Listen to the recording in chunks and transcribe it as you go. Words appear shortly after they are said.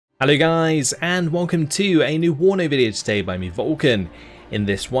Hello guys, and welcome to a new WARNO video today by me, Vulcan. In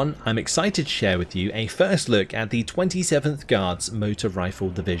this one, I'm excited to share with you a first look at the 27th Guards Motor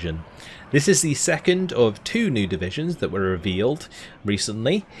Rifle Division. This is the second of two new divisions that were revealed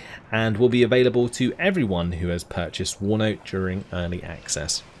recently, and will be available to everyone who has purchased WARNO during early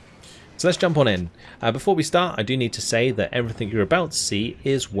access. So let's jump on in. Before we start, I do need to say that everything you're about to see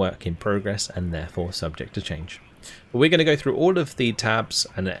is work in progress and therefore subject to change. But we're going to go through all of the tabs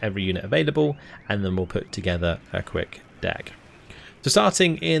and every unit available, and then we'll put together a quick deck. So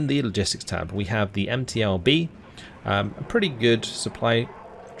starting in the logistics tab, we have the MTLB, a pretty good supply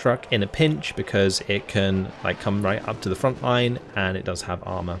truck in a pinch because it can come right up to the front line, and it does have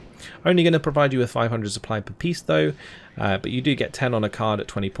armor. Only going to provide you with 500 supply per piece though, but you do get 10 on a card at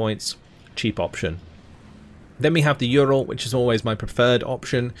 20 points. Cheap option. Then we have the Ural, which is always my preferred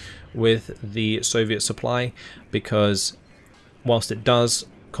option with the Soviet supply, because whilst it does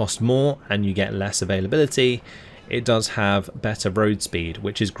cost more and you get less availability, it does have better road speed,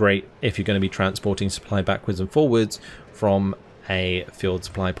 which is great if you're going to be transporting supply backwards and forwards from a field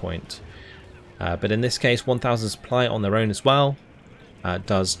supply point. But in this case, 1000 supply on their own as well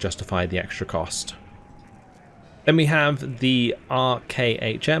does justify the extra cost. Then we have the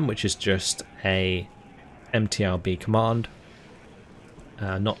RKHM, which is just a MTLB command.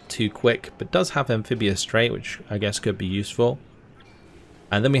 Not too quick, but does have amphibious straight, which I guess could be useful.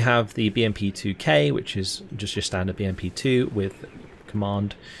 And then we have the BMP-2K, which is just your standard BMP-2 with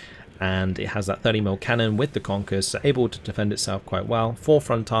command, and it has that 30mm cannon with the conkers, so able to defend itself quite well. 4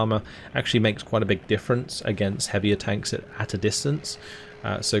 front armor actually makes quite a big difference against heavier tanks at a distance,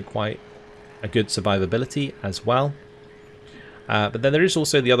 so quite a good survivability as well. But then there is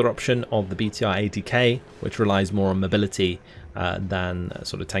also the other option of the BTR-80K, which relies more on mobility than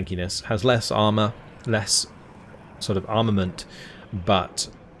sort of tankiness. Has less armor, less sort of armament, but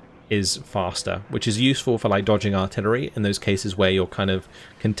is faster, which is useful for dodging artillery in those cases where you're kind of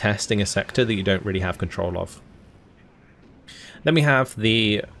contesting a sector that you don't really have control of. Then we have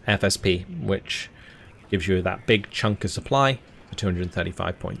the FSP, which gives you that big chunk of supply for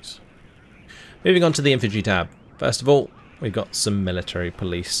 235 points. Moving on to the infantry tab. First of all, we've got some military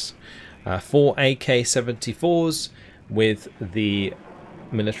police. 4 AK-74s with the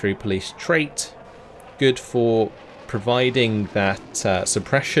military police trait. Good for providing that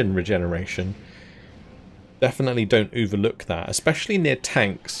suppression regeneration. Definitely don't overlook that, especially near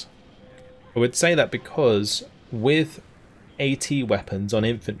tanks. I would say that because with AT weapons on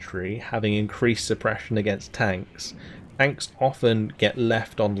infantry having increased suppression against tanks, tanks often get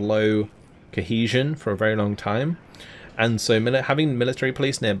left on low cohesion for a very long time, and so having military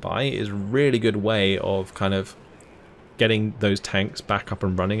police nearby is a really good way of kind of getting those tanks back up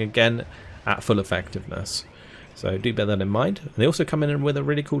and running again at full effectiveness. So do bear that in mind. They also come in with a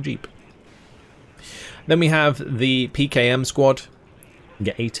really cool Jeep. Then we have the PKM squad. You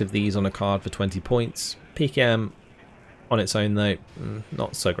get 8 of these on a card for 20 points. PKM on its own though,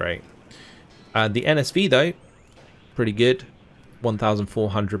 not so great. The NSV though, pretty good.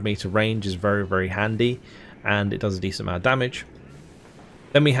 1400 meter range is very, very handy, and it does a decent amount of damage.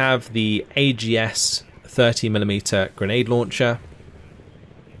 Then we have the AGS 30mm grenade launcher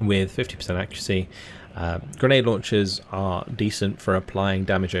with 50% accuracy. Grenade launchers are decent for applying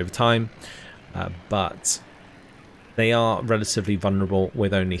damage over time, but they are relatively vulnerable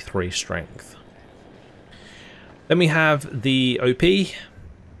with only 3 strength. Then we have the OP,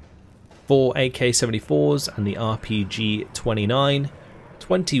 4 AK-74s and the RPG-29.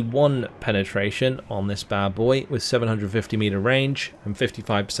 21 penetration on this bad boy with 750 meter range and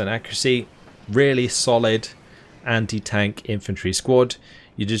 55% accuracy. Really solid anti-tank infantry squad.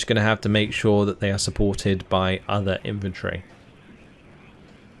 You're just going to have to make sure that they are supported by other infantry.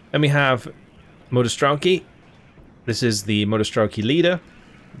 Then we have Motostrelki. This is the Motostrelki leader.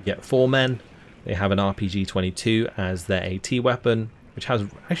 You get 4 men. They have an RPG-22 as their AT weapon, which has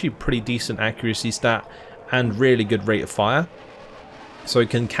actually pretty decent accuracy stat and really good rate of fire. So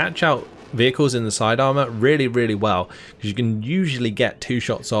it can catch out vehicles in the side armor really, really well, because you can usually get 2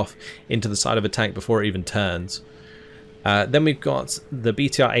 shots off into the side of a tank before it even turns. Then we've got the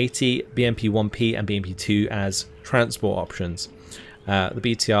BTR-80, BMP-1P and BMP-2 as transport options. The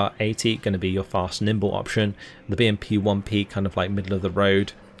BTR-80 going to be your fast, nimble option. The BMP-1P kind of like middle of the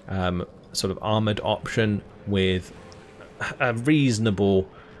road, sort of armored option with a reasonable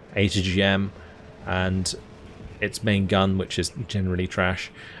HDGM and its main gun, which is generally trash.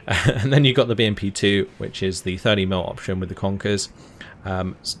 And then you've got the BMP-2, which is the 30mm option with the conkers.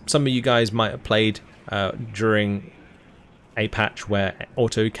 Some of you guys might have played during a patch where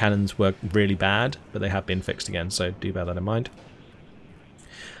auto cannons were really bad, but they have been fixed again, so do bear that in mind.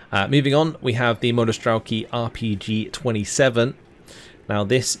 Moving on, we have the Motostrałki RPG-27. Now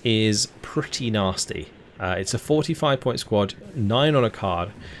this is pretty nasty. It's a 45-point squad, 9 on a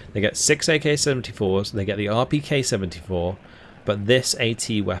card. They get 6 AK-74s, they get the RPK-74, but this AT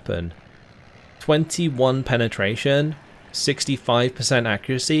weapon, 21 penetration, 65%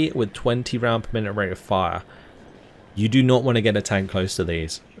 accuracy with 20 round per minute rate of fire. You do not want to get a tank close to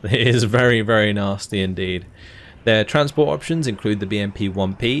these. It is very, very nasty indeed. Their transport options include the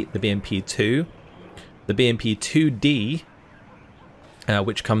BMP-1P, the BMP-2, the BMP-2D,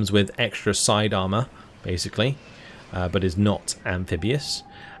 which comes with extra side armor, basically, but is not amphibious.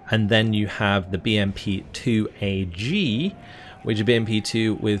 And then you have the BMP-2AG, which is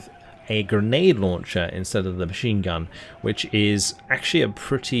BMP-2 with a grenade launcher instead of the machine gun, which is actually a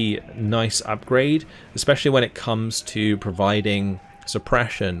pretty nice upgrade, especially when it comes to providing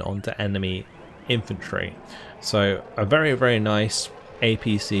suppression onto enemy infantry. So a very, very nice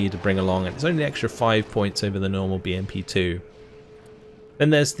APC to bring along, and it's only an extra 5 points over the normal BMP-2. Then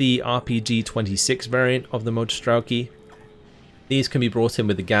there's the RPG-26 variant of the Motostrałki. These can be brought in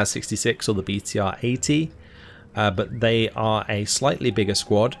with the GAZ-66 or the BTR-80, but they are a slightly bigger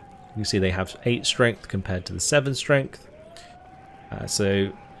squad. You can see they have 8 strength compared to the 7 strength.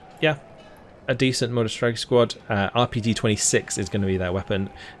 So yeah, a decent Motostrałki squad. RPG-26 is going to be their weapon.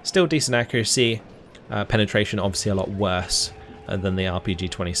 Still decent accuracy. Penetration obviously a lot worse than the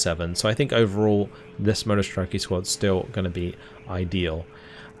RPG-27. So I think overall this Motostrałki squad is still going to be ideal.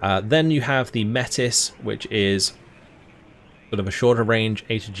 Then you have the Metis, which is sort of a shorter range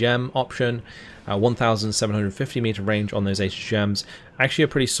HGM option, 1,750 meter range on those HGMs. Actually a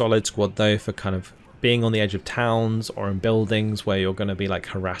pretty solid squad though for kind of being on the edge of towns or in buildings where you're going to be like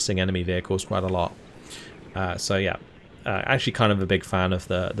harassing enemy vehicles quite a lot. So yeah, actually kind of a big fan of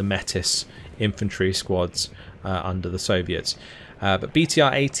the Metis infantry squads under the Soviets. But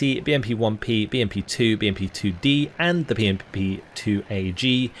BTR-80, BMP-1P, BMP-2, BMP-2D and the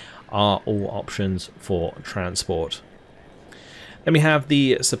BMP-2AG are all options for transport. Then we have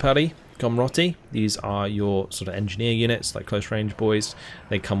the Sapari Gomroti. These are your sort of engineer units, like close range boys.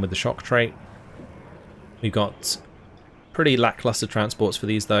 They come with the shock trait. We've got pretty lackluster transports for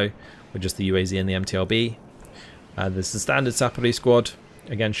these though, with just the UAZ and the MTLB. There's the standard Sapari squad,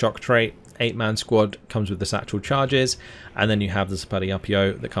 again shock trait, 8-man squad, comes with the satchel charges, and then you have the Sapari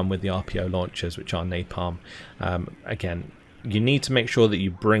RPO that come with the RPO launchers, which are napalm. Again, you need to make sure that you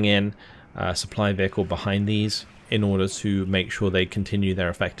bring in a supply vehicle behind these in order to make sure they continue their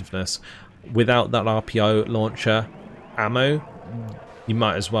effectiveness. Without that RPO launcher ammo, you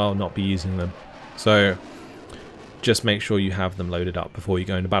might as well not be using them. So just make sure you have them loaded up before you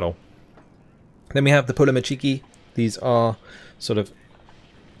go into battle. Then we have the Pulamachiki. These are sort of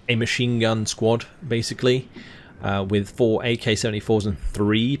a machine gun squad, basically, with 4 AK-74s and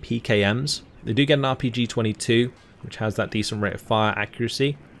 3 PKMs. They do get an RPG-22, which has that decent rate of fire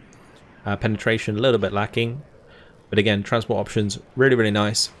accuracy. Penetration a little bit lacking, but again, transport options really, really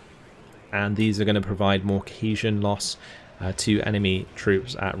nice. And these are going to provide more cohesion loss to enemy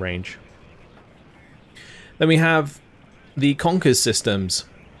troops at range. Then we have the Konkurs systems.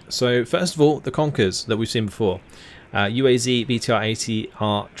 So first of all, the Konkurs that we've seen before. UAZ, BTR-80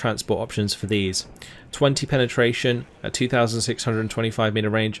 are transport options for these. 20 penetration at 2,625 meter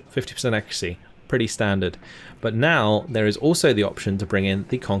range, 50% accuracy. Pretty standard. But now there is also the option to bring in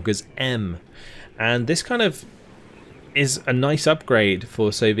the Konkurs M. And this kind of is a nice upgrade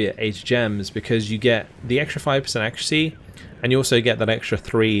for Soviet HGMs because you get the extra 5% accuracy and you also get that extra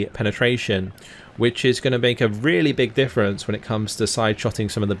 3 penetration, which is going to make a really big difference when it comes to side-shotting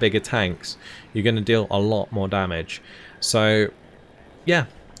some of the bigger tanks. You're going to deal a lot more damage. So yeah,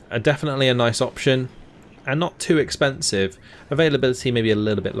 definitely a nice option and not too expensive. Availability maybe a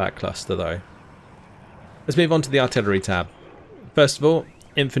little bit lackluster though. Let's move on to the artillery tab. First of all,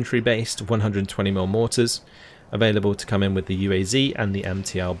 infantry-based 120mm mortars, available to come in with the UAZ and the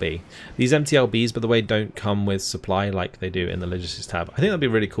MTLB. These MTLBs, by the way, don't come with supply like they do in the logistics tab. I think that'd be a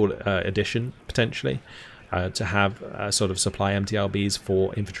really cool addition, potentially, to have sort of supply MTLBs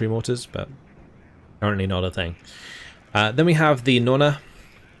for infantry mortars, but currently not a thing. Then we have the Nona.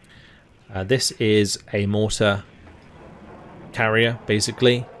 This is a mortar carrier,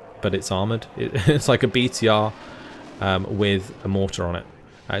 basically, but it's armoured. It's like a BTR with a mortar on it.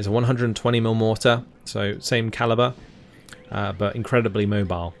 It's a 120mm mortar, so same caliber, but incredibly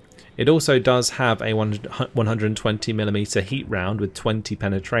mobile. It also does have a 120mm heat round with 20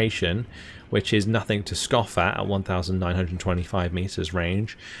 penetration, which is nothing to scoff at 1,925 meters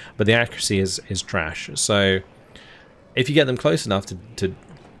range, but the accuracy is trash. So if you get them close enough to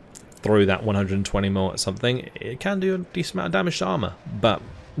throw that 120mm at something, it can do a decent amount of damage to armor, but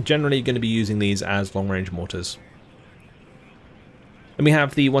generally going to be using these as long-range mortars. Then we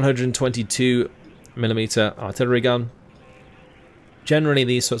have the 122mm artillery gun. Generally,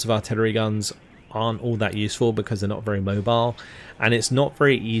 these sorts of artillery guns aren't all that useful because they're not very mobile, and it's not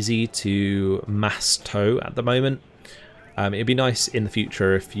very easy to mass tow at the moment. It'd be nice in the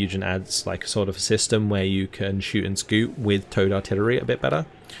future if Eugen adds like sort of a system where you can shoot and scoot with towed artillery a bit better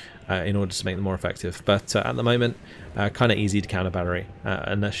in order to make them more effective. But at the moment, kind of easy to counter battery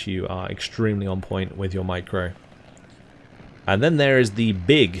unless you are extremely on point with your micro. And then there is the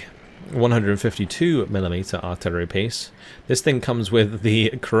big 152mm artillery piece. This thing comes with the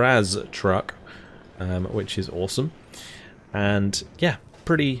Kraz truck, which is awesome. And yeah,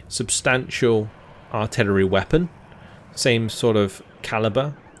 pretty substantial artillery weapon. Same sort of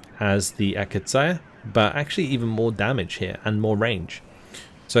caliber as the Ekadzaya, but actually even more damage here and more range.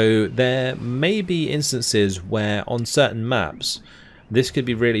 So there may be instances where on certain maps this could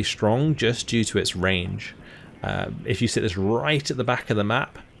be really strong just due to its range. If you sit this right at the back of the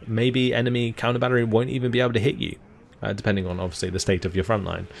map, maybe enemy counter battery won't even be able to hit you, depending on obviously the state of your front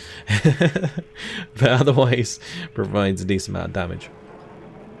line. But otherwise provides a decent amount of damage.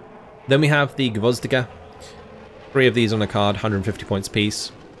 Then we have the Gvozdika. 3 of these on a card, 150 points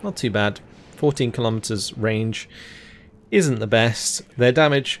apiece. Not too bad. 14 kilometers range isn't the best. Their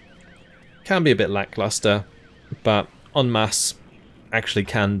damage can be a bit lackluster, but en masse actually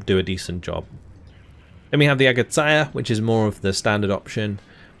can do a decent job. Then we have the Ekadzaya, which is more of the standard option.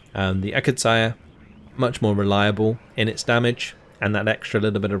 The Ekadzaya, much more reliable in its damage, and that extra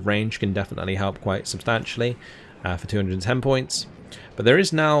little bit of range can definitely help quite substantially for 210 points. But there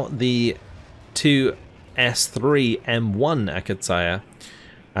is now the 2S3 M1 Ekadzaya,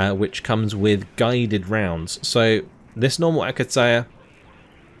 which comes with guided rounds. So this normal Ekadzaya,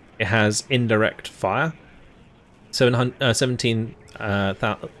 it has indirect fire,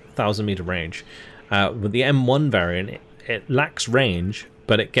 17,000 meter range. With the M1 variant, it lacks range,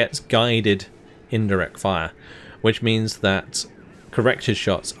 but it gets guided indirect fire, which means that corrected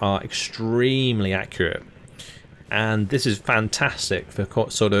shots are extremely accurate. And this is fantastic for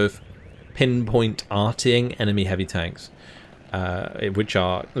sort of pinpoint artying enemy heavy tanks, which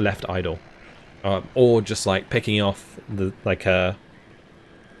are left idle, or just like picking off the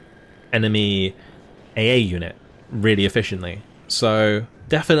enemy AA unit really efficiently. So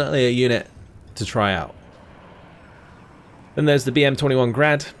definitely a unit to try out. Then there's the BM-21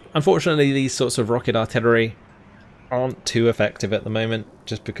 Grad. Unfortunately, these sorts of rocket artillery aren't too effective at the moment,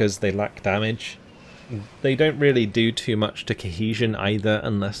 just because they lack damage. They don't really do too much to cohesion either,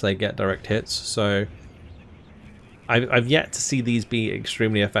 unless they get direct hits. So I've yet to see these be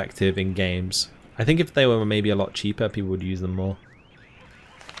extremely effective in games. I think if they were maybe a lot cheaper, people would use them more.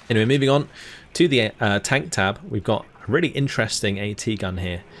 Anyway, moving on to the tank tab, we've got a really interesting AT gun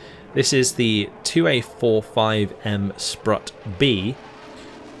here. This is the 2A45M Sprut B.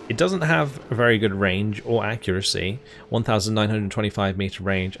 It doesn't have a very good range or accuracy, 1,925 meter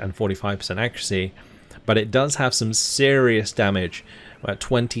range and 45% accuracy, but it does have some serious damage at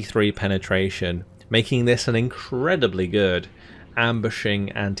 23 penetration, making this an incredibly good ambushing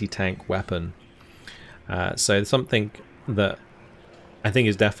anti-tank weapon. So something that I think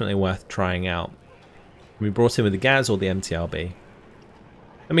is definitely worth trying out. We brought in with the Gaz or the MTLB.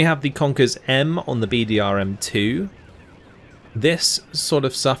 Then we have the Conkers M on the BDRM2. This sort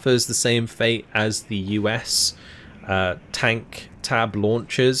of suffers the same fate as the US tank tab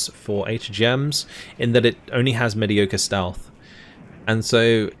launchers for HGMs, in that it only has mediocre stealth. And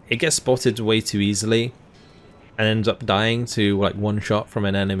so it gets spotted way too easily and ends up dying to like one shot from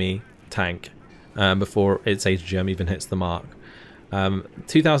an enemy tank before its HGM even hits the mark.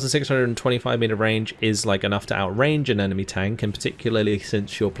 2,625 meter range is like enough to outrange an enemy tank, and particularly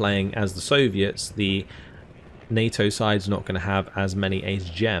since you're playing as the Soviets, the NATO side's not going to have as many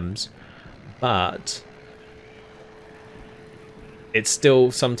HGMs, but it's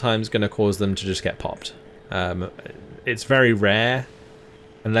still sometimes going to cause them to just get popped. It's very rare,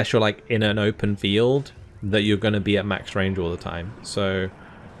 unless you're like in an open field, that you're going to be at max range all the time, so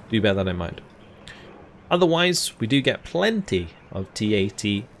do bear that in mind. Otherwise, we do get plenty of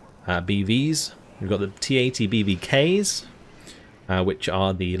T80 BVs. We've got the T80 BVKs, which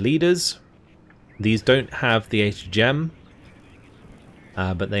are the leaders. These don't have the HGM,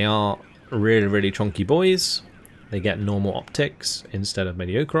 but they are really, really chunky boys. They get normal optics instead of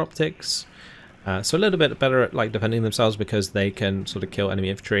mediocre optics. So a little bit better at like defending themselves, because they can sort of kill enemy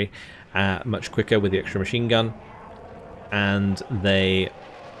infantry much quicker with the extra machine gun, and they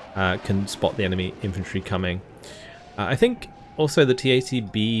can spot the enemy infantry coming. I think also the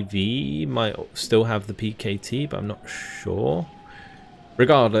T80BV might still have the PKT, but I'm not sure.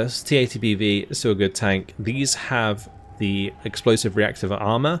 Regardless, T80BV is still a good tank. These have the explosive reactive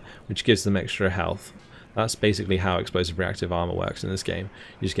armor, which gives them extra health. That's basically how explosive reactive armor works in this game.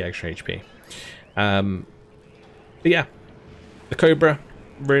 You just get extra HP. But yeah, the Cobra,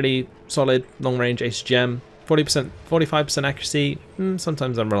 really solid, long range HGM, 40%, 45% accuracy,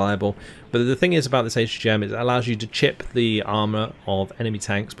 sometimes unreliable. But the thing is about this HGM is it allows you to chip the armor of enemy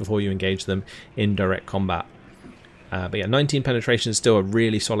tanks before you engage them in direct combat. But yeah, 19 penetration is still a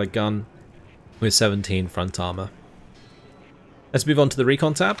really solid gun with 17 front armor. Let's move on to the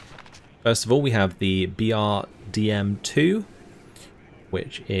recon tab. First of all, we have the BRDM2,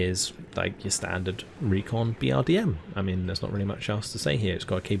 which is like your standard recon BRDM. I mean, there's not really much else to say here. It's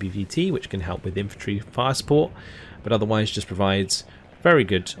got a KBVT, which can help with infantry fire support, but otherwise just provides very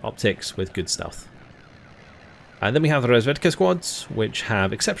good optics with good stealth. And then we have the Rozvedka squads, which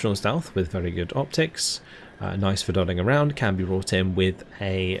have exceptional stealth with very good optics. Nice for dotting around, can be brought in with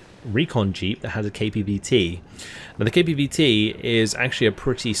a recon jeep that has a KPVT. Now the KPVT is actually a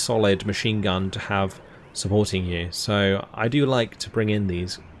pretty solid machine gun to have supporting you, so I do like to bring in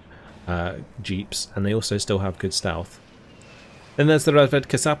these jeeps, and they also still have good stealth. Then there's the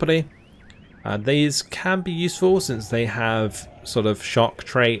Rozvedka Sapere. These can be useful since they have sort of shock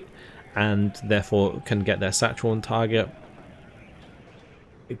trait and therefore can get their satchel on target.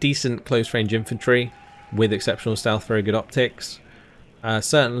 Decent close range infantry with exceptional stealth, very good optics.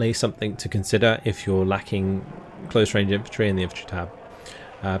 Certainly something to consider if you're lacking close range infantry in the infantry tab.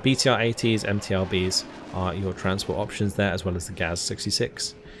 BTR-80s, MTLBs are your transport options there, as well as the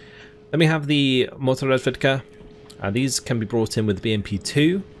GAZ-66. Then we have the Motorozvedka. These can be brought in with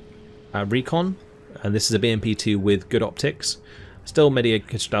BMP-2 recon, and this is a BMP-2 with good optics. Still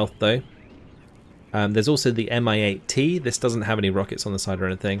mediocre stealth though. There's also the Mi-8T. This doesn't have any rockets on the side or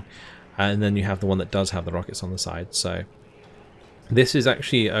anything. And then you have the one that does have the rockets on the side. So this is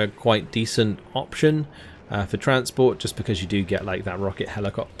actually a quite decent option for transport, just because you do get like that rocket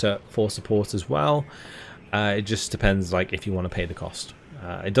helicopter for support as well. It just depends like if you want to pay the cost.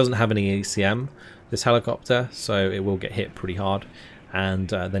 It doesn't have any ACM, this helicopter, so it will get hit pretty hard. And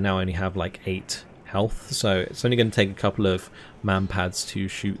they now only have like 8 health, so it's only going to take a couple of man pads to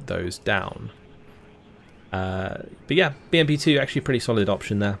shoot those down. But yeah, BMP-2 actually a pretty solid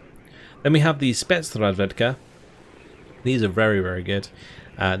option there. Then we have the Spetsrazvedka. These are very, very good.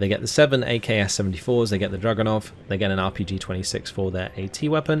 They get the 7 AKS-74s, they get the Dragunov, they get an RPG-26 for their AT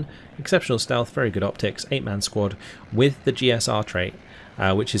weapon, exceptional stealth, very good optics, 8-man squad with the GSR trait,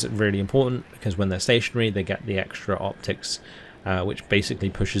 which is really important because when they're stationary they get the extra optics, which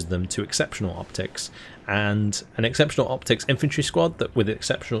basically pushes them to exceptional optics. And an exceptional optics infantry squad that with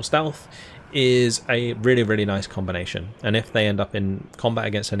exceptional stealth is a really, really nice combination. And if they end up in combat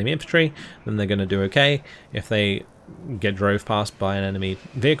against enemy infantry, then they're going to do okay. If they get drove past by an enemy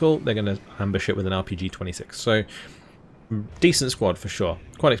vehicle, they're going to ambush it with an RPG-26. So decent squad for sure.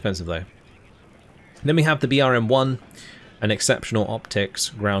 Quite expensive though. Then we have the BRM-1, an exceptional optics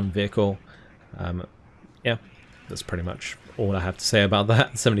ground vehicle. Yeah, that's pretty much all I have to say about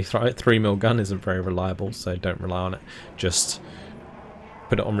that. 73mm gun isn't very reliable, so don't rely on it. Just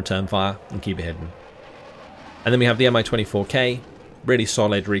put it on return fire and keep it hidden. And then we have the Mi-24K, really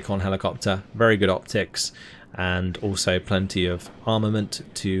solid recon helicopter, very good optics, and also plenty of armament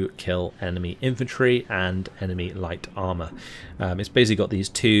to kill enemy infantry and enemy light armor. It's basically got these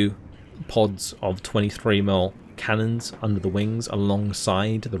 2 pods of 23mm cannons under the wings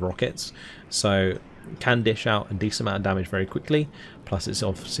alongside the rockets, so can dish out a decent amount of damage very quickly, plus it's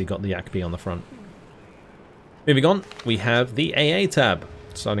obviously got the Yakbi on the front. Moving on, we have the AA tab,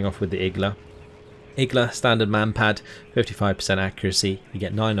 starting off with the Igla. Igla, standard man pad, 55% accuracy, you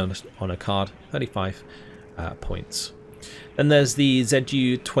get 9 on a card, 35 points. Then there's the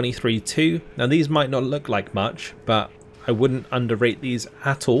ZU-23-2. Now these might not look like much, but I wouldn't underrate these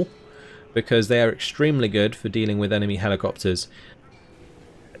at all, because they are extremely good for dealing with enemy helicopters.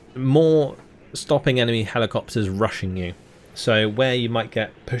 More stopping enemy helicopters rushing you. So where you might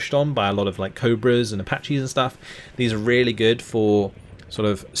get pushed on by a lot of like Cobras and Apaches and stuff, these are really good for sort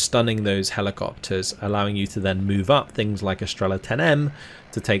of stunning those helicopters, allowing you to then move up things like a Strela 10M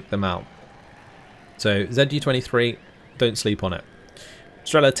to take them out. So ZU-23, don't sleep on it.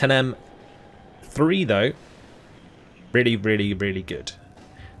 Strela 10M 3 though, really, really, really good.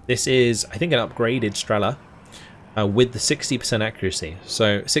 This is, I think, an upgraded Strela with the 60% accuracy.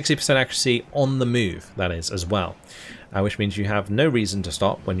 So 60% accuracy on the move, that is, as well. Which means you have no reason to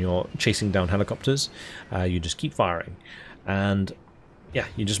stop when you're chasing down helicopters. You just keep firing. And yeah,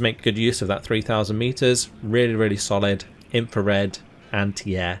 you just make good use of that 3,000 meters. Really, really solid infrared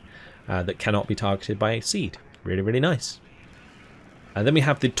anti-air that cannot be targeted by a seed. Really, really nice. And then we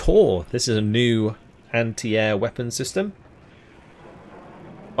have the Tor. This is a new anti-air weapon system.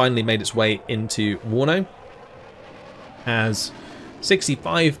 Finally made its way into WARNO. Has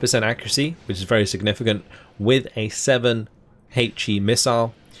 65% accuracy, which is very significant, with a 7 HE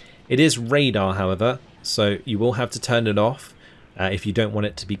missile. It is radar, however, so you will have to turn it off if you don't want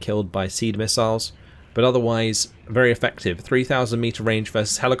it to be killed by seed missiles. But otherwise, very effective. 3,000 meter range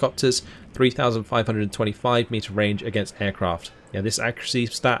versus helicopters, 3,525 meter range against aircraft. Yeah, this accuracy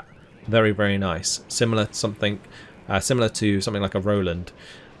stat, very, very nice. Similar to something like a Roland.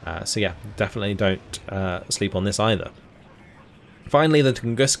 So yeah, definitely don't sleep on this either. Finally, the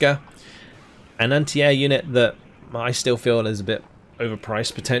Tunguska, an anti-air unit that I still feel is a bit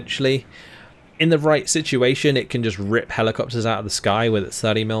overpriced potentially. In the right situation, it can just rip helicopters out of the sky with its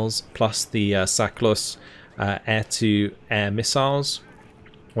 30 mils plus the Saklos air-to-air missiles,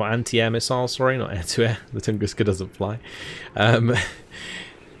 or anti-air missiles, sorry, not air-to-air. The Tunguska doesn't fly. But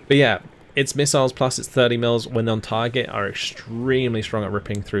yeah, its missiles plus its 30 mils when on target are extremely strong at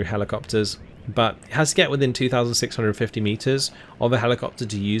ripping through helicopters. But it has to get within 2,650 meters of a helicopter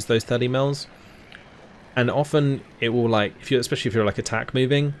to use those 30 mils. And often it will, like, especially if you're like attack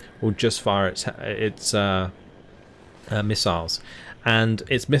moving, will just fire its missiles, and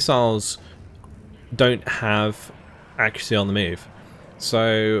its missiles don't have accuracy on the move,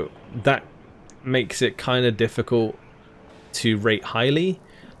 so that makes it kind of difficult to rate highly.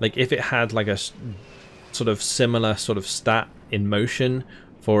 Like if it had like a sort of similar sort of stat in motion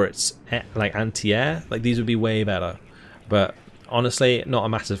for its like anti-air, like these would be way better, but honestly, not a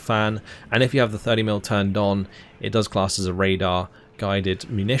massive fan. And if you have the 30mm turned on, it does class as a radar guided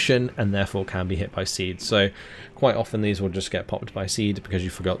munition and therefore can be hit by seed. So quite often these will just get popped by seed because you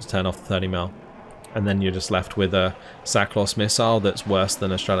forgot to turn off the 30mm. And then you're just left with a Saklos missile that's worse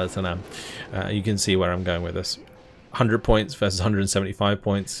than a Strelatanam. You can see where I'm going with this. 100 points versus 175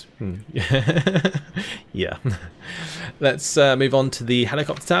 points. Yeah. Let's move on to the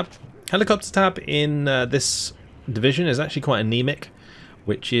helicopter tab. Helicopter tab in this division is actually quite anemic,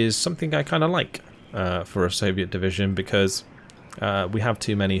 which is something I kind of like for a Soviet division, because we have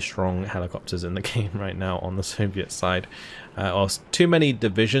too many strong helicopters in the game right now on the Soviet side, or too many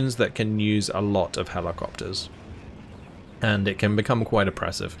divisions that can use a lot of helicopters, and it can become quite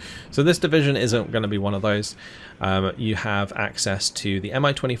oppressive. So this division isn't going to be one of those. You have access to the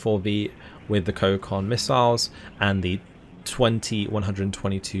Mi-24V with the Kokon missiles and the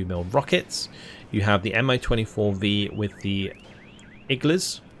 122mm rockets. You have the Mi-24V with the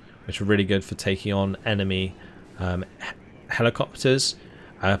Iglas, which are really good for taking on enemy helicopters,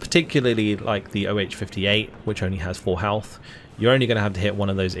 particularly like the OH-58, which only has 4 health. You're only going to have to hit one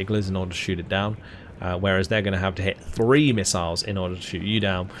of those Iglas in order to shoot it down, whereas they're going to have to hit 3 missiles in order to shoot you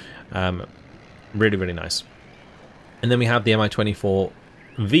down. Really, really nice. And then we have the Mi-24V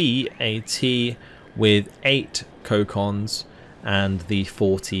AT with 8 Kokons and the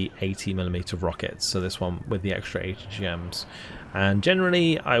 40 80mm rockets, so this one with the extra HGMs. And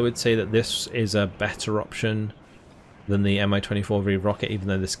generally I would say that this is a better option than the Mi-24V rocket, even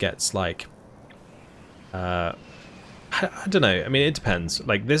though this gets like I don't know, I mean it depends.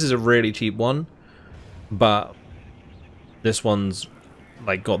 Like this is a really cheap one, but this one's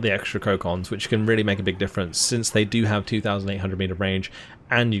like got the extra Kokons, which can really make a big difference since they do have 2,800 meter range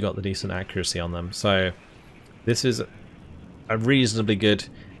and you got the decent accuracy on them. So this is a reasonably good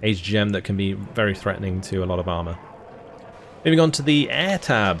HGM that can be very threatening to a lot of armor. Moving on to the air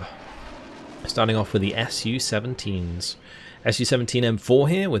tab, starting off with the Su-17s. Su-17 M4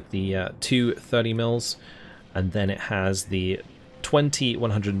 here with the 2 30mm, and then it has the 20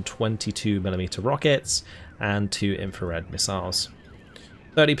 122mm rockets and 2 infrared missiles.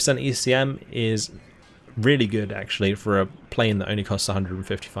 30% ECM is really good actually for a plane that only costs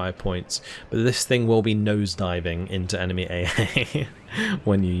 155 points, but this thing will be nosediving into enemy AA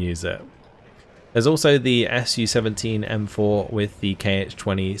when you use it. There's also the Su-17 M4 with the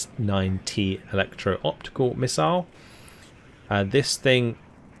KH-29T electro-optical missile. This thing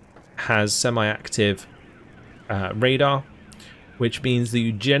has semi-active radar, which means that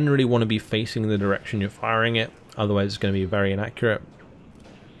you generally want to be facing the direction you're firing it, otherwise it's going to be very inaccurate.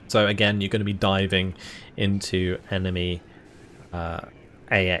 So again, you're going to be diving into enemy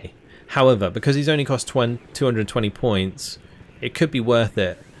AA. However, because these only cost 220 points, it could be worth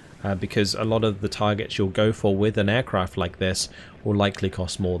it, because a lot of the targets you'll go for with an aircraft like this will likely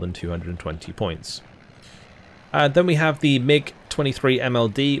cost more than 220 points. Then we have the MiG-23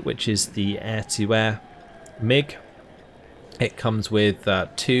 MLD, which is the air-to-air MiG. It comes with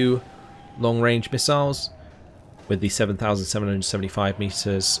 2 long-range missiles with the 7,775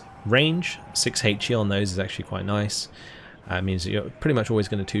 meters range. 6 HE on those is actually quite nice. It means that you're pretty much always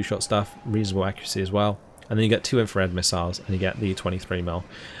going to two-shot stuff, reasonable accuracy as well. And then you get 2 infrared missiles, and you get the 23 mil.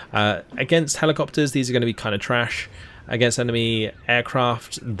 Against helicopters, these are going to be kind of trash. Against enemy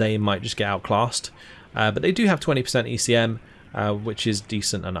aircraft, they might just get outclassed. But they do have 20% ECM, which is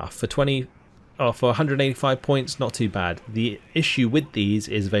decent enough. For 185 points, not too bad. The issue with these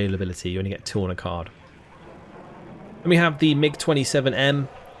is availability. You only get 2 on a card. Then we have the MiG-27M.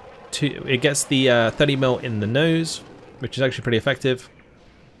 It gets the 30 mil in the nose, which is actually pretty effective.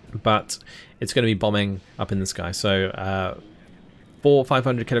 But it's going to be bombing up in the sky. So 4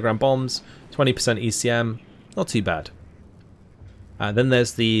 500 kilogram bombs, 20% ECM, not too bad. Then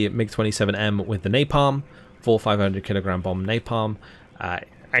there's the MiG-27M with the napalm, 4 500 kilogram bomb napalm.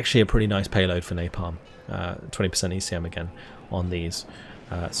 Actually a pretty nice payload for napalm. 20% ECM again on these.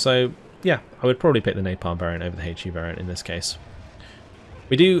 So yeah, I would probably pick the napalm variant over the HE variant in this case.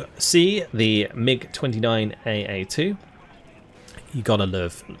 We do see the MiG-29AA2. You gotta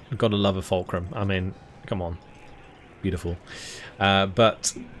love a fulcrum. I mean, come on, beautiful.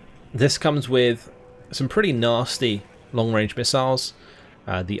 But this comes with some pretty nasty long-range missiles.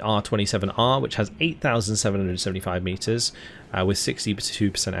 The R-27R, which has 8,775 meters with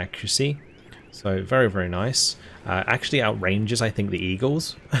 62% accuracy. So very, very nice. Actually outranges, I think, the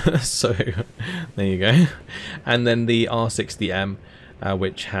Eagles. So there you go. And then the R-60M,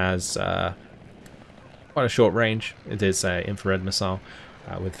 which has quite a short range. It is an infrared missile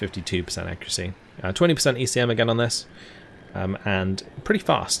with 52% accuracy. 20% ECM again on this, and pretty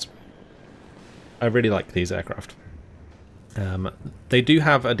fast. I really like these aircraft. They do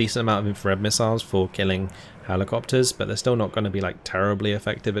have a decent amount of infrared missiles for killing helicopters, but they're still not going to be like terribly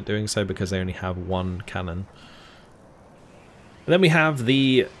effective at doing so because they only have 1 cannon. And then we have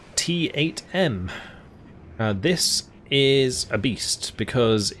the T-8M. This is a beast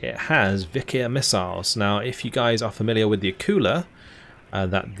because it has Vickers missiles. Now, if you guys are familiar with the Akula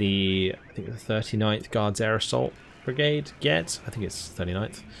that I think the 39th Guards Air Assault Brigade gets, I think it's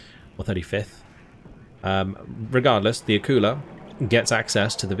 39th or 35th. Regardless, the Akula gets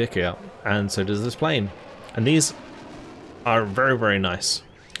access to the Vickers, and so does this plane. And these are very, very nice.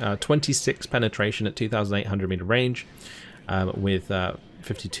 26 penetration at 2,800 meter range with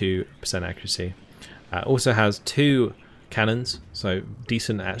 52% accuracy. Also has 2 cannons, so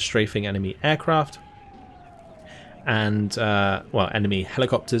decent at strafing enemy aircraft and well, enemy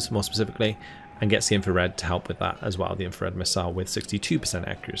helicopters more specifically, and gets the infrared to help with that as well, the infrared missile with 62%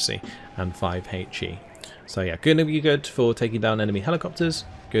 accuracy and 5 HE. So yeah, going to be good for taking down enemy helicopters,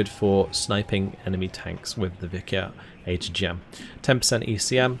 good for sniping enemy tanks with the Vickers HGM. 10%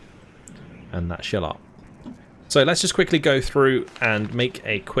 ECM, and that's your lot. So let's just quickly go through and make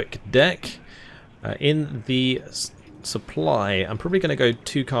a quick deck. In the supply, I'm probably going to go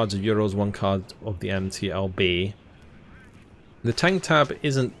 2 cards of Urals, 1 card of the MTLB. The tank tab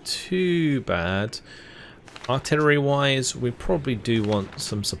isn't too bad. Artillery wise, we probably do want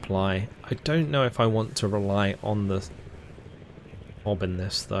some supply. I don't know if I want to rely on the mob in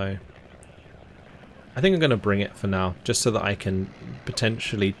this though. I think I'm going to bring it for now, just so that I can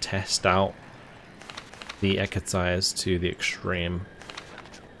potentially test out the Ekatayas to the extreme.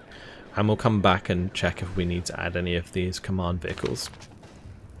 And we'll come back and check if we need to add any of these command vehicles.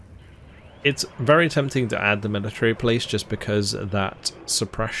 It's very tempting to add the military police just because that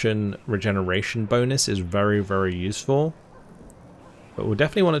suppression regeneration bonus is very, very useful. But we'll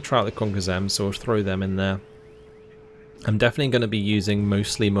definitely want to try out the Conquer Zem, so we'll throw them in there. I'm definitely going to be using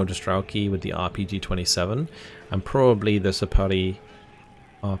mostly Modostralki with the RPG-27 and probably the Sapari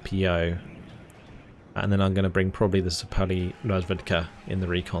RPO. And then I'm going to bring probably the Sapari Razvedka in the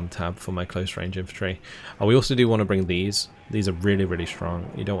recon tab for my close range infantry. We also do want to bring these. These are really, really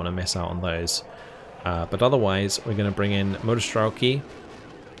strong. You don't want to miss out on those. But otherwise, we're going to bring in Modostralki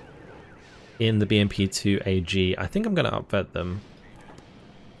in the BMP-2AG. I think I'm going to upvet them.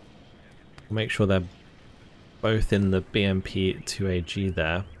 Make sure they're both in the BMP-2AG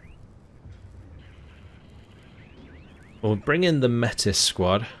there. We'll bring in the Metis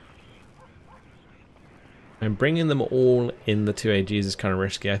squad. And bringing them all in the 2AGs is kind of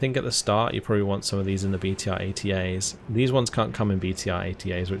risky. I think at the start you probably want some of these in the BTR ATAs. These ones can't come in BTR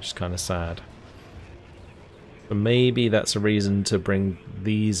ATAs, which is kind of sad. But maybe that's a reason to bring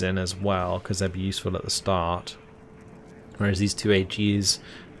these in as well, because they'd be useful at the start. Whereas these 2AGs,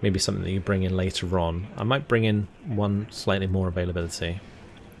 maybe something that you bring in later on. I might bring in one slightly more availability.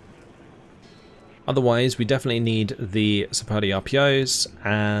 Otherwise, we definitely need the Sapari RPOs,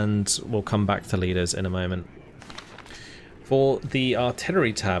 and we'll come back to leaders in a moment. For the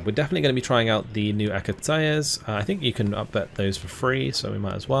artillery tab, we're definitely going to be trying out the new Ekatayas. I think you can upbet those for free, so we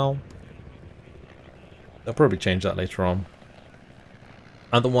might as well. I'll probably change that later on.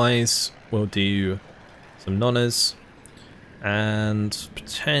 Otherwise, we'll do some Nonnas and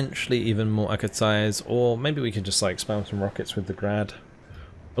potentially even more Akatsayas, or maybe we can just like spam some rockets with the Grad.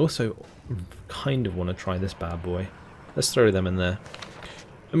 I also kind of want to try this bad boy. Let's throw them in there.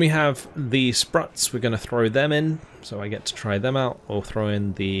 Then we have the Spruts, we're going to throw them in, so I get to try them out. We'll throw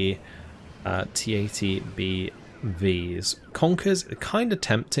in the T80BVs. Conkers are kind of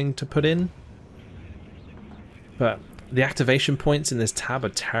tempting to put in, but the activation points in this tab are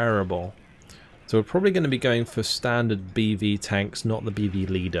terrible. So we're probably going to be going for standard BV tanks, not the BV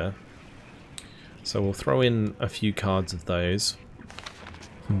leader. So we'll throw in a few cards of those.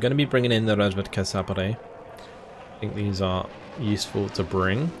 I'm going to be bringing in the Razvedka Sapare. I think these are useful to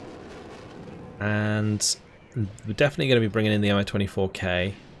bring. And we're definitely going to be bringing in the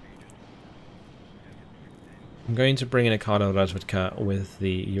MI24K. I'm going to bring in a card of Razvedka with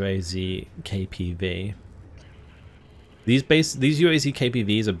the UAZ KPV. These UAZ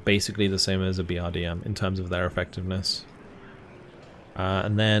KPVs are basically the same as a BRDM in terms of their effectiveness.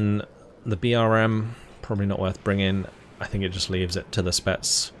 And then the BRM, probably not worth bringing. I think it just leaves it to the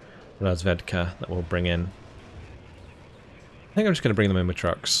Spets Razvedka that we'll bring in. I think I'm just going to bring them in with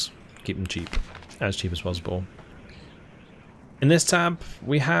trucks. Keep them cheap. As cheap as possible. In this tab,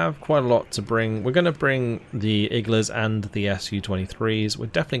 we have quite a lot to bring. We're going to bring the Iglas and the Su-23s. We're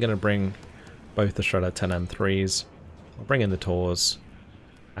definitely going to bring both the Shredder 10M3s. I'll bring in the Taurs,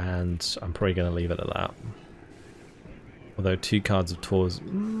 and I'm probably going to leave it at that. Although 2 cards of Taurs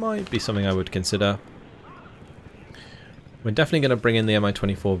might be something I would consider. We're definitely going to bring in the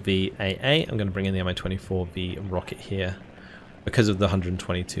Mi-24V AA. I'm going to bring in the Mi-24V Rocket here because of the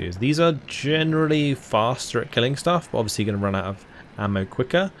 122s. These are generally faster at killing stuff, but obviously going to run out of ammo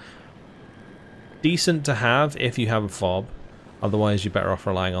quicker. Decent to have if you have a fob. Otherwise, you're better off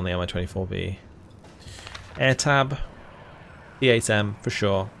relying on the Mi-24V. Air Tab. The 8M for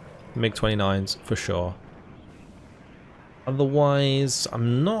sure, MiG-29s for sure. Otherwise,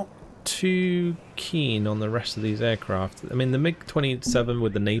 I'm not too keen on the rest of these aircraft. I mean, the MiG-27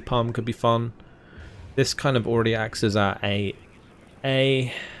 with the napalm could be fun. This kind of already acts as our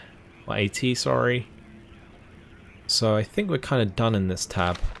AT, sorry. So I think we're kind of done in this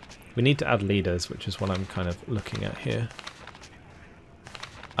tab. We need to add leaders, which is what I'm kind of looking at here.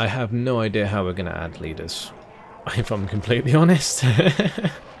 I have no idea how we're going to add leaders, if I'm completely honest.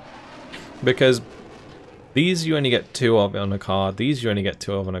 Because these you only get 2 of on a card, these you only get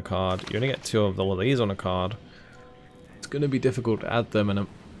 2 of on a card, you only get 2 of all of these on a card. It's going to be difficult to add them, and I'm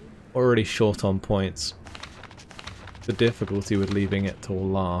already short on points. The difficulty with leaving it till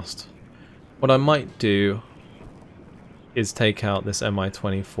last. What I might do is take out this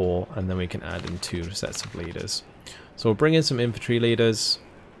Mi-24 and then we can add in 2 sets of leaders. So we'll bring in some infantry leaders.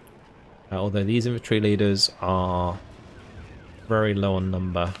 Although these infantry leaders are very low on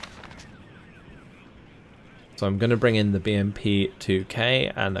number. So I'm going to bring in the BMP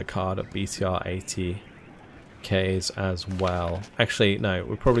 2K and a card of BTR 80Ks as well. Actually, no,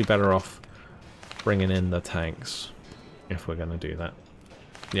 we're probably better off bringing in the tanks if we're going to do that.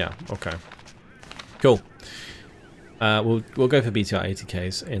 Yeah, okay. Cool. We'll go for BTR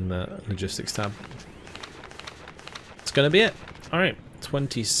 80Ks in the logistics tab. That's going to be it. Alright,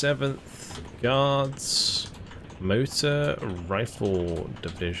 27th Guards Motor Rifle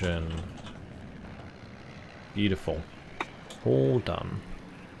Division. Beautiful. All done.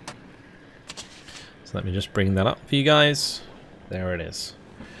 So let me just bring that up for you guys. There it is.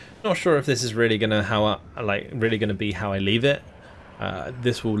 Not sure if this is really gonna be how I leave it.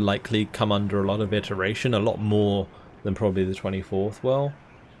 This will likely come under a lot of iteration, a lot more than probably the 24th will.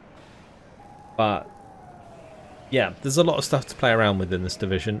 But yeah, there's a lot of stuff to play around with in this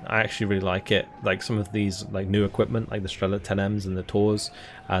division. I actually really like it. Like some of these like new equipment, like the Strela 10Ms and the Taurs,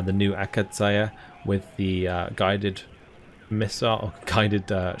 the new Akatsaya with the guided missile or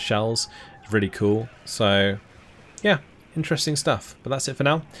guided shells. It's really cool. So yeah, interesting stuff. But that's it for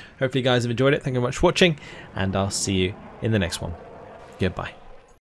now. Hopefully you guys have enjoyed it. Thank you very much for watching, and I'll see you in the next one. Goodbye.